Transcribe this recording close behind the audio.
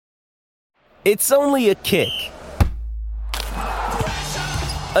It's only a kick,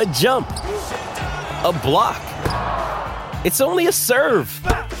 a jump, a block. It's only a serve.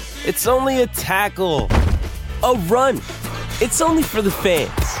 It's only a tackle, a run. It's only for the fans.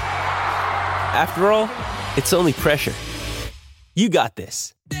 After all, it's only pressure. You got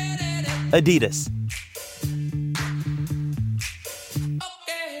this. Adidas.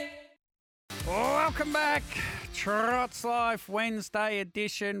 Welcome back. Trots Life Wednesday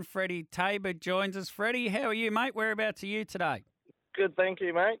edition. Freddie Taiba joins us. Freddie, how are you, mate? Whereabouts are you today? Good, thank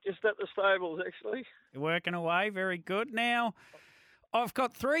you, mate. Just at the stables, actually. You're working away. Very good. Now, I've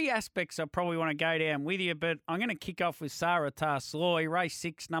got three aspects I probably want to go down with you, but I'm going to kick off with Sarah Tarsloy, race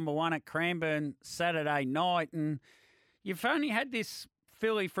 6, number 1 at Cranbourne Saturday night. And you've only had this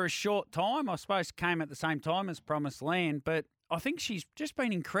filly for a short time. I suppose came at the same time as Promised Land, but I think she's just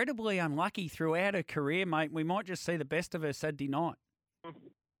been incredibly unlucky throughout her career, mate. We might just see the best of her Saturday night.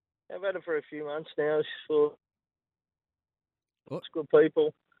 I've had her for a few months now. She's for good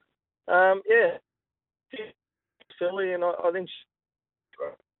people. Yeah, she's filly, and I think she's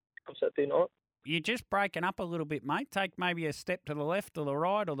on Saturday night. You're just breaking up a little bit, mate. Take maybe a step to the left or the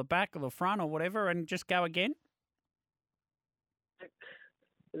right or the back or the front or whatever and just go again.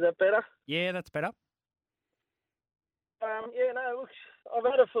 Is that better? Yeah, that's better. Yeah, no, look, I've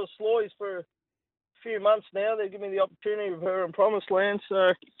had her for Sloys for a few months now. They give me the opportunity with her in Promised Land,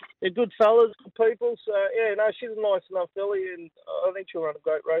 so they're good fellas, good people. So, yeah, no, she's a nice enough filly, and I think she'll run a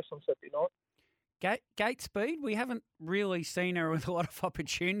great race on Saturday night. Gate speed, we haven't really seen her with a lot of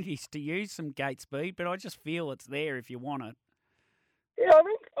opportunities to use some gate speed, but I just feel it's there if you want it. Yeah, I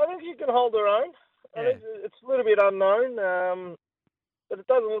think she can hold her own. I think it's a little bit unknown, but it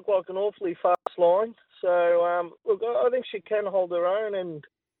doesn't look like an awfully fast line. So, look, I think she can hold her own, and,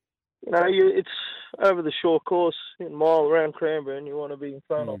 you know, it's over the short course in mile around Cranbourne. You want to be in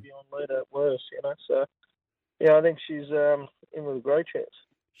front of you on lead at worst, you know. So, yeah, I think she's in with a great chance.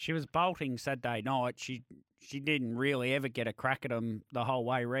 She was bolting Saturday night. She didn't really ever get a crack at them the whole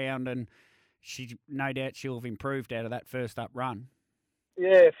way round, and no doubt she'll have improved out of that first up run.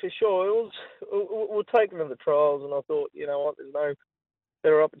 Yeah, for sure. We're taking her to the trials, and I thought, you know what, there's no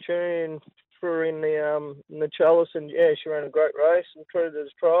better opportunity for her in the Chalice, and yeah, she ran a great race and treated it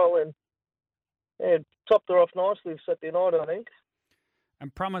as trial, and yeah, topped her off nicely Saturday night, I think.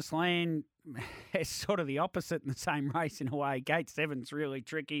 And Promised Land is sort of the opposite in the same race in a way. Gate 7's really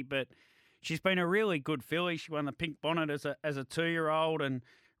tricky, but she's been a really good filly. She won the Pink Bonnet as a 2-year-old and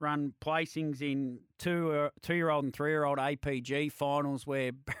run placings in 2-year-old and 3-year-old APG finals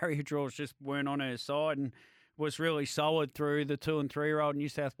where barrier draws just weren't on her side, and was really solid through the 2- and 3-year-old New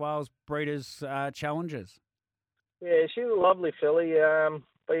South Wales Breeders' Challenges. Yeah, she's a lovely filly.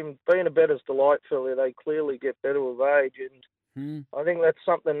 Being a better's delight filly, they clearly get better with age, and I think that's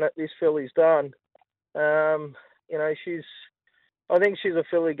something that this filly's done. You know, I think she's a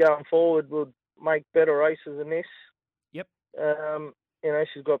filly going forward would make better races than this. Yep. You know,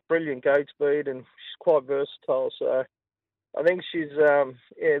 she's got brilliant gate speed and she's quite versatile. So I think she's,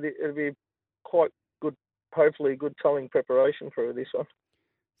 it'll be quite good, hopefully good towing preparation for her, this one.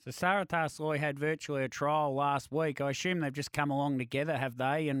 So Sarah Tarsloy had virtually a trial last week. I assume they've just come along together, have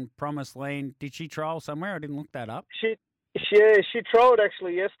they? And Promised Land, did she trial somewhere? I didn't look that up. She trialled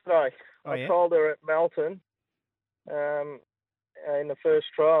actually yesterday. Oh, I yeah? trialled her at Melton in the first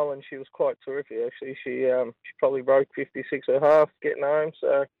trial, and she was quite terrific, actually. She probably broke 56.5 getting home,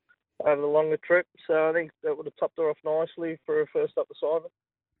 so over the longer trip. So I think that would have topped her off nicely for her first up assignment.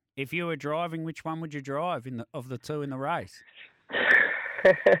 If you were driving, which one would you drive of the two in the race?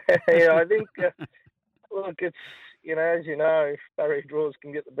 Yeah, I think, look, it's, you know, as you know, barrier draws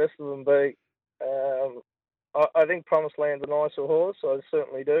can get the best of them beat. I think Promised Land's a nicer horse, I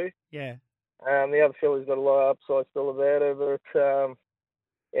certainly do. Yeah. The other filly's got a lot of upside still about her, but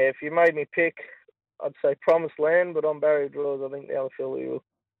yeah, if you made me pick, I'd say Promised Land, but on barrier draws, I think the other filly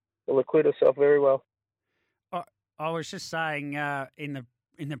will acquit herself very well. I was just saying in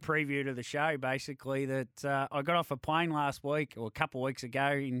the preview to the show, basically, that I got off a plane last week or a couple of weeks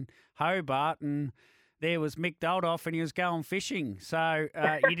ago in Hobart, and there was Mick Doldoff, and he was going fishing. So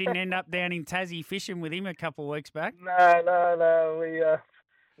you didn't end up down in Tassie fishing with him a couple of weeks back? No.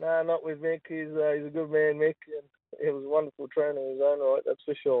 No, not with Mick. He's a good man, Mick, and he was a wonderful trainer in his own right, that's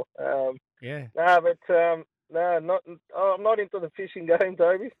for sure. Yeah. I'm not into the fishing game,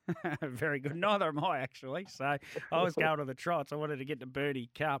 Toby. Very good. Neither am I, actually. So I was going to the Trots. I wanted to get the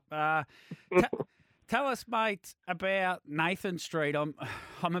Birdie Cup. Tell us, mate, about Nathan Street. I'm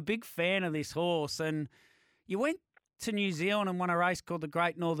a big fan of this horse, and you went to New Zealand and won a race called the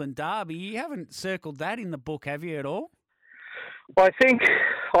Great Northern Derby. You haven't circled that in the book, have you, at all? I think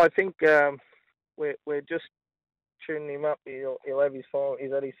we're just tuning him up. He'll have his final.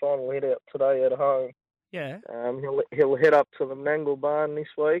 He's had his final hit out today at home. Yeah. He'll head up to the Mangle Barn this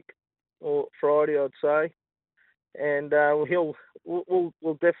week or Friday, I'd say, and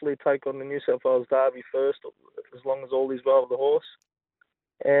we'll definitely take on the New South Wales Derby first, as long as all is well with the horse.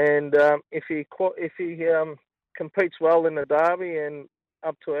 And if he competes well in the Derby and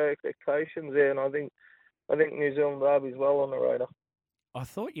up to our expectations, then I think New Zealand Derby's well on the radar. I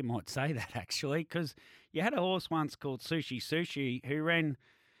thought you might say that, actually, because you had a horse once called Sushi who ran,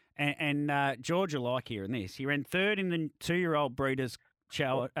 and Georgia like hearing this. He ran third in the 2-year-old Breeders'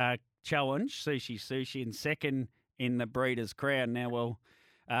 Challenge, Sushi, and second in the Breeders' Crown. Now, well,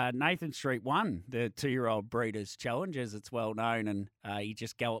 Nathan Street won the 2-year-old Breeders' Challenge, as it's well known, and he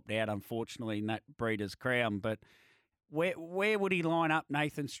just galloped out, unfortunately, in that Breeders' Crown. But where would he line up,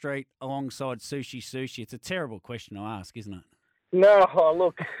 Nathan Street, alongside Sushi? It's a terrible question to ask, isn't it? No,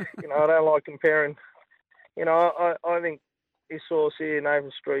 look, I don't like comparing. I think this horse here,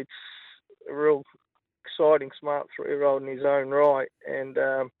 Nathan Street's a real exciting, smart 3-year-old in his own right, and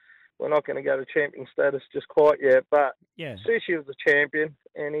we're not going to go to champion status just quite yet. But yeah, Sushi was a champion,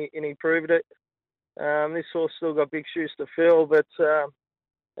 and he proved it. This horse still got big shoes to fill, but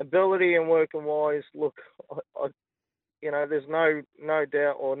ability and working wise, look, there's no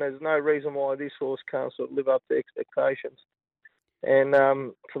doubt, or there's no reason why this horse can't sort of live up to expectations. And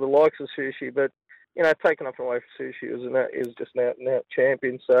for the likes of Sushi, but taking up away from Sushi is just an out-and-out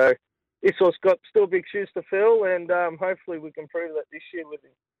champion. So this horse got still big shoes to fill, and hopefully we can prove that this year with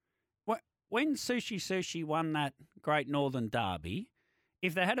him. When Sushi won that Great Northern Derby,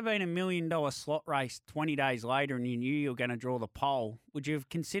 if there had been $1 million slot race 20 days later and you knew you were going to draw the pole, would you have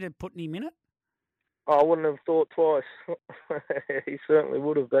considered putting him in it? I wouldn't have thought twice. He certainly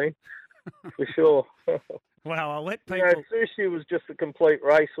would have been, for sure. Well, I'll let people... Sushi was just a complete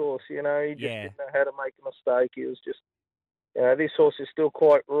racehorse, He just didn't know how to make a mistake. He was just... this horse is still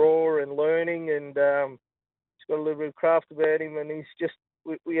quite raw and learning, and he's got a little bit of craft about him, and he's just...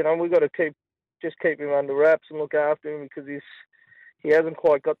 we've got to keep him under wraps and look after him, because he hasn't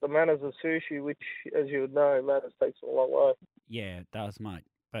quite got the manners of Sushi, which, as you would know, manners takes him a long way. Yeah, it does, mate.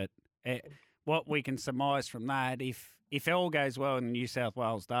 But what we can surmise from that, if all goes well in the New South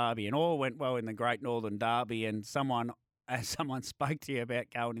Wales Derby and all went well in the Great Northern Derby, and someone spoke to you about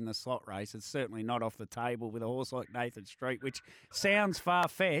going in the slot race, it's certainly not off the table with a horse like Nathan Street, which sounds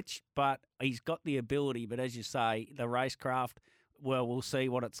far-fetched, but he's got the ability. But as you say, the racecraft, well, we'll see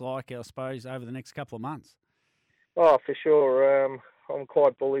what it's like, I suppose, over the next couple of months. Oh, for sure. I'm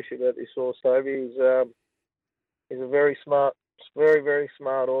quite bullish about this horse, Toby. He's a very smart, very, very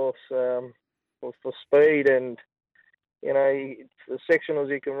smart horse for speed, and the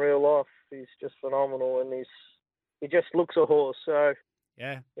sectionals he can reel off. He's just phenomenal, and he just looks a horse. So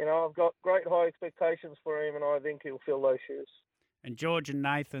yeah, I've got great high expectations for him, and I think he'll fill those shoes. And George and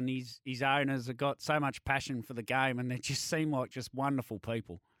Nathan, his owners, have got so much passion for the game, and they just seem like just wonderful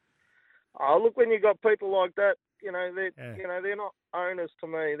people. Oh, look, when you got people like that, they're not owners to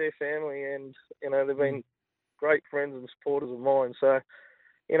me; they're family, and they've been great friends and supporters of mine. So,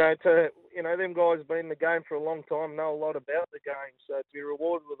 them guys have been in the game for a long time, know a lot about the game. So to be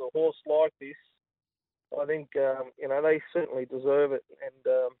rewarded with a horse like this, I think they certainly deserve it.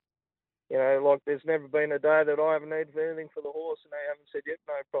 And there's never been a day that I haven't needed for anything for the horse, and they haven't said, yep,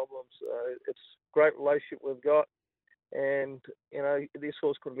 no problem. So it's a great relationship we've got, and this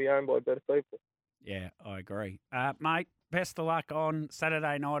horse could be owned by better people. Yeah, I agree. Mate, best of luck on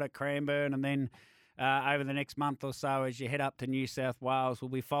Saturday night at Cranbourne, and then over the next month or so as you head up to New South Wales. We'll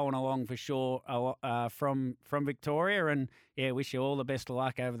be following along for sure from Victoria, and wish you all the best of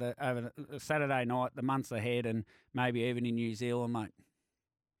luck over the Saturday night, the months ahead, and maybe even in New Zealand, mate.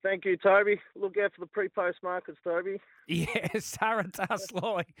 Thank you, Toby. Look out for the pre-post markets, Toby. Yeah, Sarah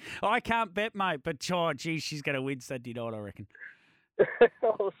Tarsloy. I can't bet, mate, but she's going to win Saturday night, I reckon.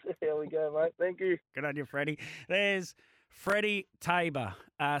 Oh, there we go, mate. Thank you. Good on you, Freddy. There's Freddy Taiba,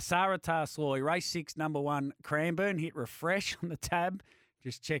 Sarah Tarsloy, race 6, number 1, Cranbourne. Hit refresh on the tab.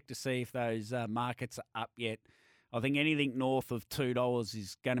 Just check to see if those markets are up yet. I think anything north of $2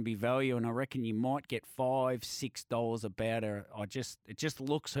 is going to be value, and I reckon you might get $5, $6 about her. It just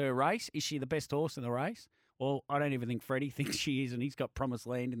looks her race. Is she the best horse in the race? Well, I don't even think Freddie thinks she is, and he's got promised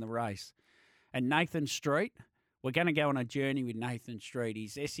land in the race. And Nathan Street, we're going to go on a journey with Nathan Street.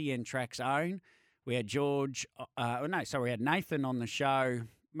 He's SEN Track's own. We had we had Nathan on the show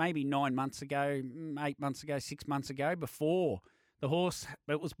maybe 9 months ago, 8 months ago, 6 months ago, before the horse.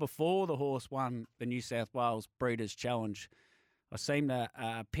 It was before the horse won the New South Wales Breeders' Challenge. I seem to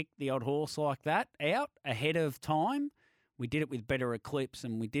pick the odd horse like that out ahead of time. We did it with Better Eclipse,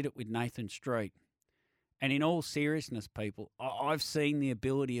 and we did it with Nathan Street. And in all seriousness, people, I've seen the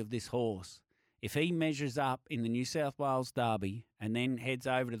ability of this horse. If he measures up in the New South Wales Derby and then heads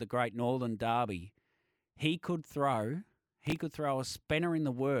over to the Great Northern Derby, he could throw a spanner in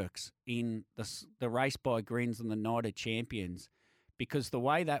the works in the race by Grins and the Night of Champions, because the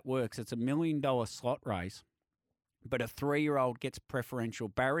way that works, it's $1 million slot race, but a 3-year-old gets preferential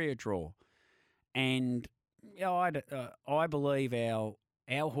barrier draw. And I believe our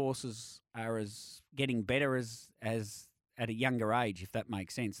horses are getting better as at a younger age, if that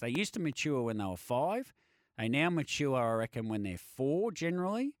makes sense. They used to mature when they were 5. They now mature, I reckon, when they're 4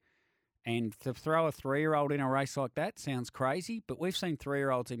 generally. And to throw a 3-year-old in a race like that sounds crazy, but we've seen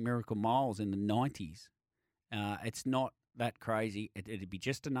 3-year-olds in Miracle Miles in the 90s. It's not that crazy. It'd be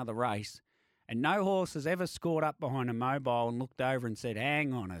just another race. And no horse has ever scored up behind a mobile and looked over and said,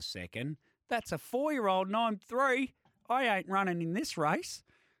 hang on a second, that's a 4-year-old and I'm 3. I ain't running in this race.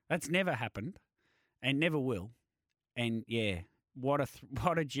 That's never happened and never will. And, yeah, what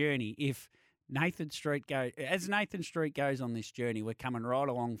a journey. If Nathan Street goes on this journey, we're coming right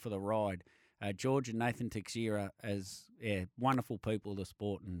along for the ride. George and Nathan Teixeira as wonderful people of the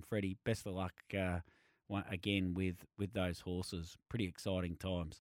sport, and Freddy, best of luck again with those horses. Pretty exciting times.